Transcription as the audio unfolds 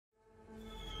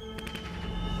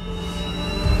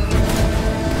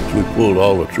pulled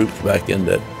all the troops back in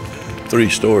that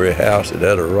 3-story house that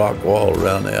had a rock wall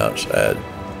around the outside.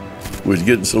 We was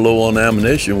getting so low on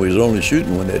ammunition, we was only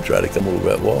shooting when they tried to come over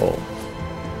that wall.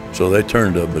 So they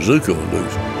turned a bazooka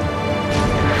loose.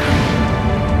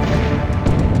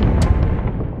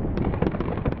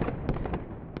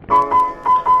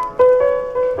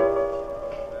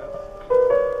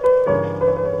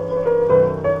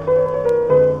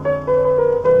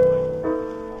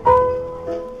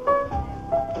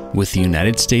 With the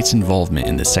United States' involvement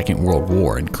in the Second World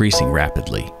War increasing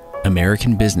rapidly,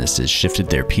 American businesses shifted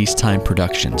their peacetime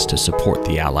productions to support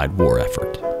the Allied war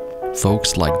effort.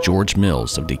 Folks like George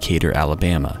Mills of Decatur,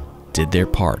 Alabama, did their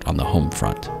part on the home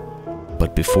front.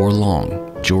 But before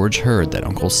long, George heard that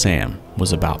Uncle Sam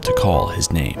was about to call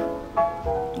his name.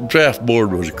 The draft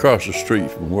board was across the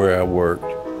street from where I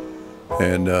worked,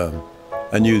 and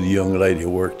I knew the young lady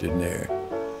who worked in there.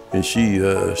 And she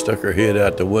stuck her head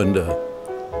out the window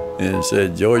and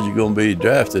said, "George, you're gonna be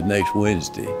drafted next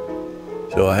Wednesday."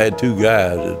 So I had 2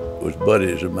 guys that was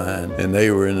buddies of mine, and they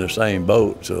were in the same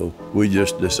boat. So we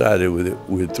just decided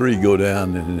with 3 go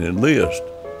down and enlist.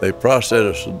 They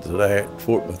processed us to that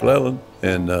Fort McClellan,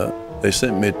 and they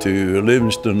sent me to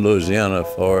Livingston, Louisiana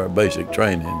for basic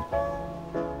training.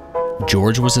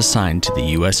 George was assigned to the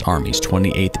U.S. Army's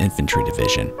 28th Infantry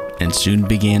Division and soon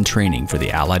began training for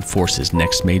the Allied forces'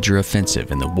 next major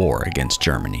offensive in the war against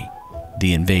Germany,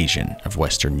 the invasion of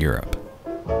Western Europe.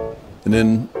 And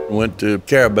then went to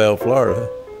Carabel, Florida,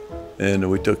 and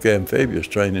we took amphibious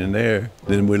training there.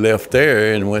 Then we left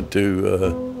there and went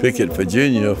to Pickett,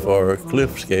 Virginia for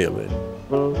cliff scaling.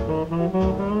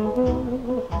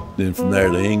 Then from there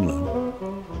to England.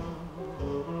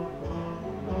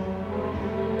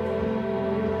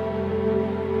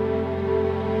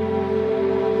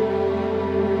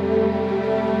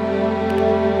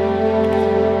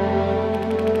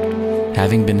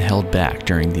 Having been held back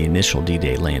during the initial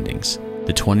D-Day landings,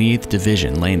 the 28th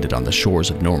Division landed on the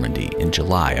shores of Normandy in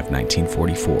July of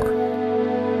 1944.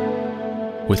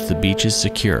 With the beaches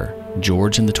secure,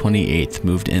 George and the 28th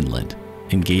moved inland,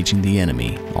 engaging the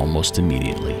enemy almost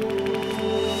immediately.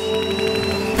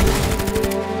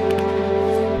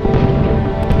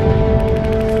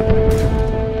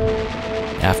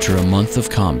 After a month of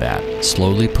combat,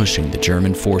 slowly pushing the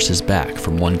German forces back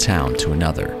from one town to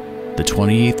another, the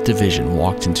 28th Division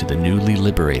walked into the newly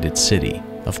liberated city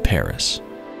of Paris.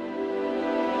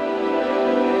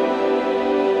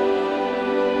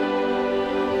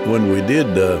 When we did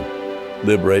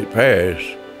liberate Paris,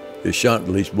 it's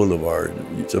Champs-Élysées Boulevard.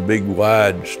 It's a big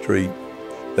wide street.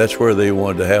 That's where they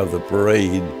wanted to have the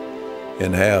parade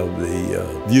and have the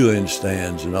viewing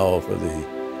stands and all for the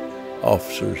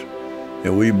officers.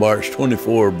 And we marched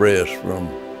 24 abreast from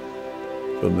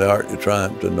the Arc de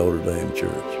Triomphe to Notre Dame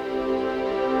Church.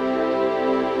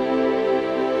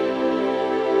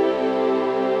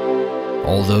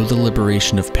 Although the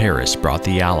liberation of Paris brought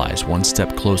the Allies one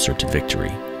step closer to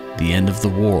victory, the end of the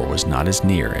war was not as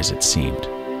near as it seemed.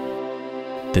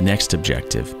 The next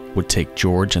objective would take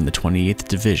George and the 28th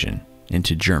Division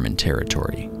into German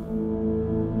territory.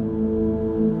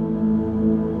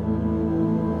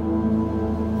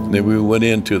 Then we went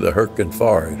into the Hurtgen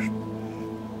Forest.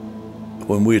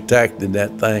 When we attacked in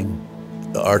that thing,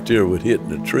 the artillery would hit in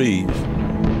the trees.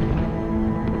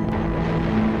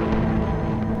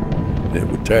 It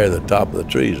would tear the top of the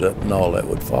trees up and all that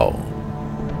would fall.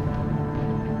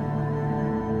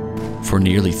 For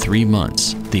nearly 3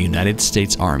 months, the United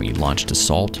States Army launched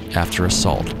assault after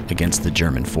assault against the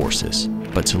German forces,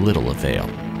 but to little avail.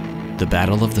 The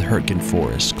Battle of the Hurtgen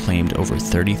Forest claimed over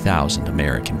 30,000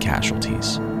 American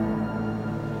casualties.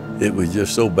 It was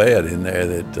just so bad in there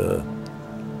that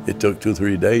it took 2 or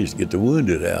 3 days to get the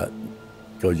wounded out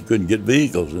because you couldn't get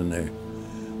vehicles in there.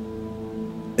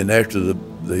 And after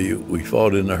we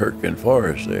fought in the Hurtgen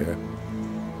Forest there,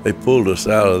 they pulled us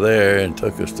out of there and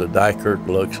took us to Dunkirk,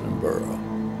 Luxembourg.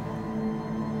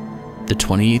 The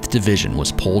 28th Division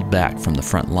was pulled back from the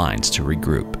front lines to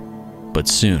regroup, but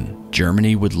soon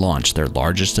Germany would launch their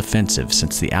largest offensive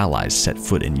since the Allies set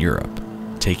foot in Europe,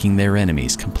 taking their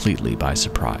enemies completely by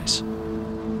surprise.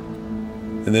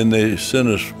 And then they sent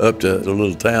us up to the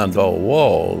little town called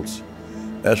Walls.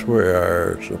 That's where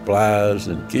our supplies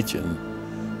and kitchen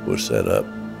was set up.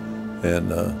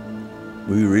 And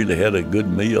we really had a good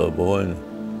meal, boy. And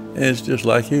it's just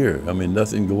like here. I mean,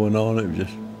 nothing going on. It was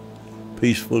just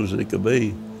peaceful as it could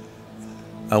be.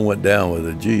 I went down with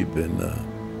a Jeep, and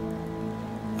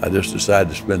I just decided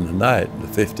to spend the night, the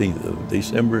 15th of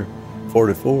December,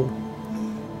 44.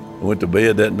 I went to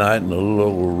bed that night in a little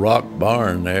old rock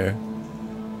barn there.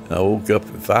 And I woke up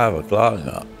at 5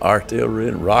 o'clock, artillery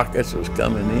and rockets was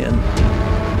coming in.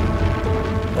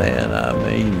 man, I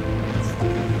mean,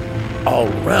 all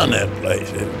around that place.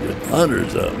 There were just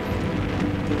hundreds of them.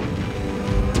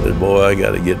 I said, boy, I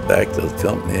got to get back to the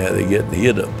company. They're getting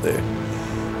hit up there.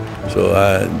 So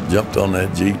I jumped on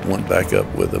that Jeep, went back up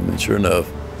with them, and sure enough,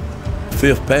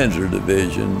 5th Panzer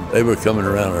Division, they were coming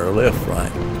around our left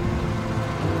flank.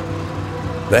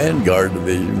 Vanguard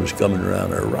Division was coming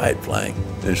around our right flank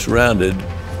and surrounded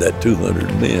that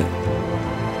 200 men.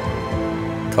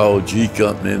 Called G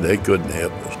Company, they couldn't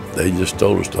help us. They just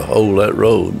told us to hold that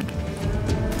road.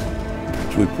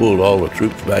 So we pulled all the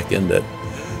troops back in that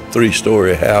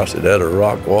 3-story house that had a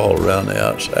rock wall around the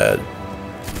outside.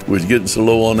 We was getting so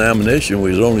low on ammunition, we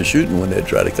was only shooting when they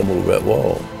tried to come over that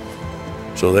wall.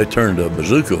 So they turned a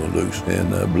bazooka loose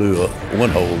and blew one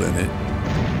hole in it.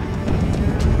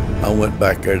 I went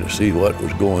back there to see what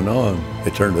was going on.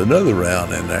 They turned another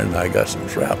round in there and I got some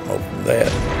shrapnel from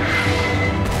that.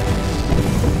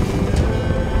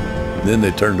 Then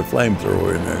they turned a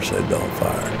flamethrower in there and said, don't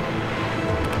fire.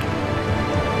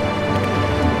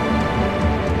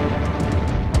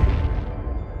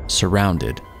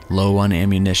 Surrounded, low on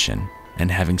ammunition, and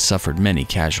having suffered many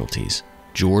casualties,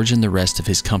 George and the rest of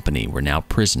his company were now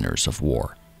prisoners of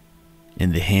war.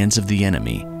 In the hands of the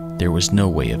enemy, there was no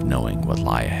way of knowing what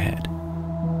lay ahead.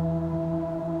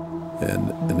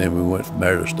 And then we went from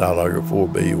there to Stalag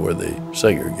 4B where they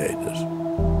segregated us.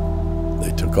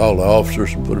 They took all the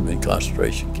officers and put them in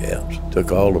concentration camps.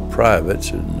 Took all the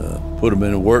privates and put them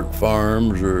in work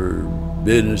farms or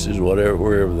businesses, whatever,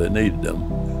 wherever they needed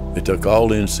them. They took all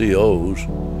the NCOs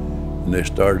and they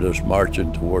started us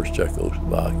marching towards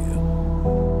Czechoslovakia.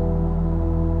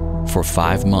 For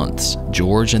 5 months,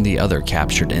 George and the other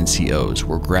captured NCOs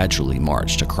were gradually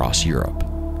marched across Europe.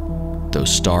 Though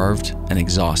starved and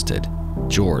exhausted,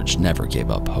 George never gave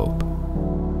up hope.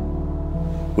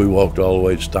 We walked all the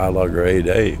way to Stalag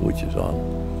 8A, which is on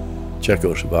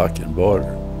Czechoslovakian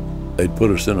border. They'd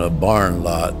put us in a barn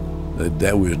lot. We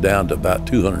was down to about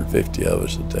 250 of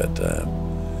us at that time.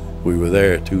 We were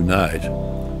there 2 nights.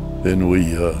 Then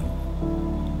we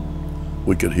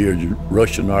could hear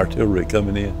Russian artillery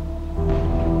coming in.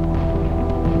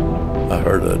 I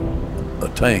heard a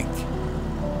tank,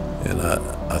 and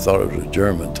I thought it was a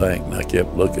German tank, and I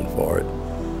kept looking for it.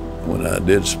 When I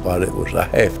did spot it, it was a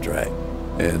half-track,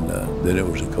 and then it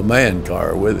was a command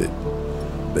car with it,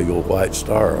 big old white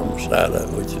star on the side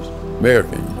of it, which is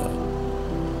American, you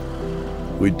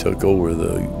know. We took over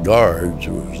the guards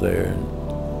who was there,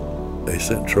 and they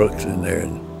sent trucks in there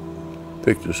and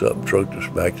picked us up and trucked us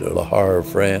back to Le Havre,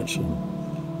 France,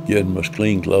 and getting us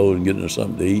clean clothes and getting us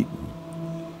something to eat,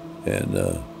 and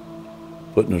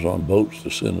putting us on boats to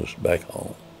send us back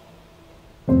home.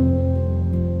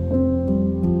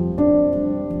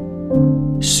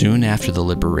 Soon after the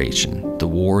liberation, the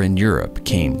war in Europe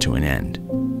came to an end,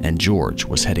 and George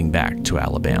was heading back to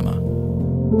Alabama.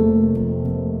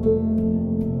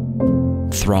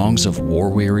 Throngs of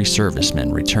war-weary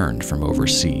servicemen returned from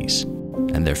overseas,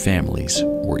 and their families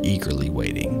were eagerly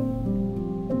waiting.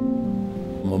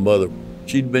 My mother,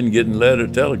 she'd been getting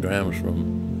telegrams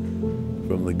from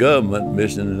the government,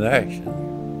 missing in action.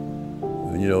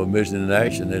 And, you know, missing in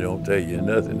action, they don't tell you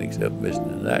nothing except missing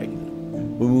in action.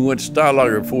 When we went to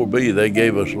Stalag 4B, they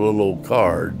gave us a little old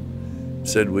card,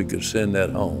 said we could send that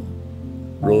home.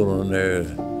 Wrote on there,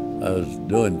 I was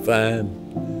doing fine,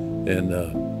 and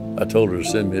I told her to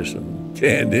send me some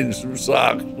candy and some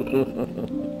socks.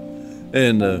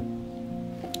 And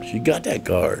she got that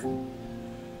card.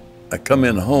 I come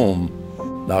in home,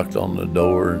 knocked on the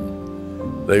door, and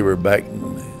they were back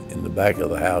in the back of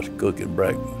the house cooking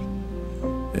breakfast.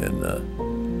 And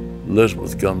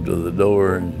Elizabeth come to the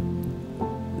door, and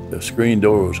the screen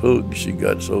door was hooked. She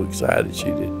got so excited she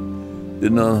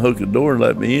didn't unhook the door and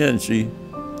let me in. She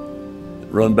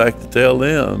run back to tell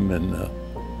them, and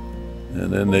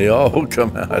then they all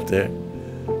come out there.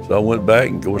 So I went back,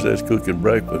 and of course that's cooking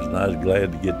breakfast, and I was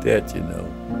glad to get that, you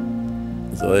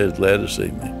know. So they was glad to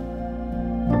see me.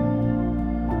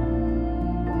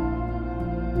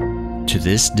 To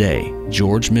this day,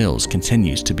 George Mills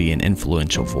continues to be an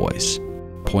influential voice,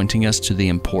 pointing us to the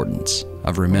importance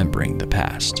of remembering the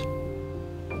past.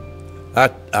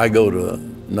 I go to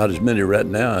not as many right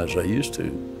now as I used to,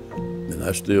 and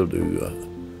I still do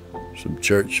some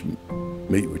church,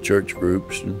 meet with church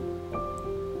groups, and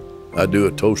I do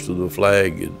a toast of the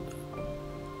flag. And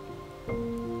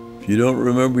if you don't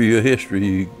remember your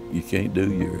history, you can't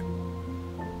do your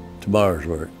tomorrow's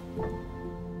work.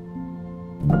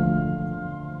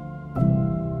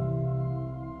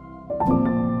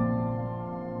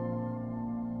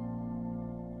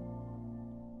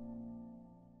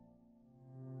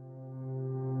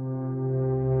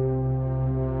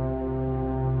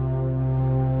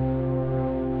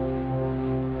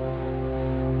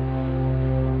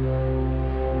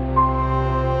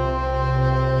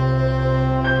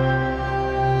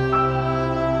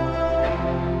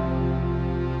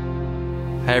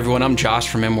 Hi everyone, I'm Josh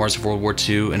from Memoirs of World War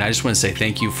II, and I just want to say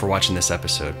thank you for watching this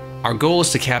episode. Our goal is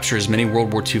to capture as many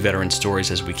World War II veteran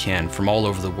stories as we can from all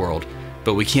over the world,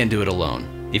 but we can't do it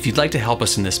alone. If you'd like to help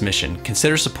us in this mission,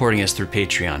 consider supporting us through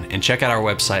Patreon and check out our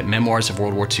website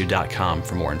memoirsofworldwar2.com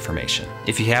for more information.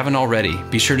 If you haven't already,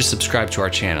 be sure to subscribe to our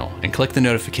channel and click the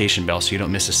notification bell so you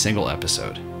don't miss a single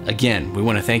episode. Again, we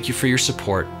want to thank you for your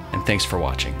support, and thanks for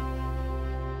watching.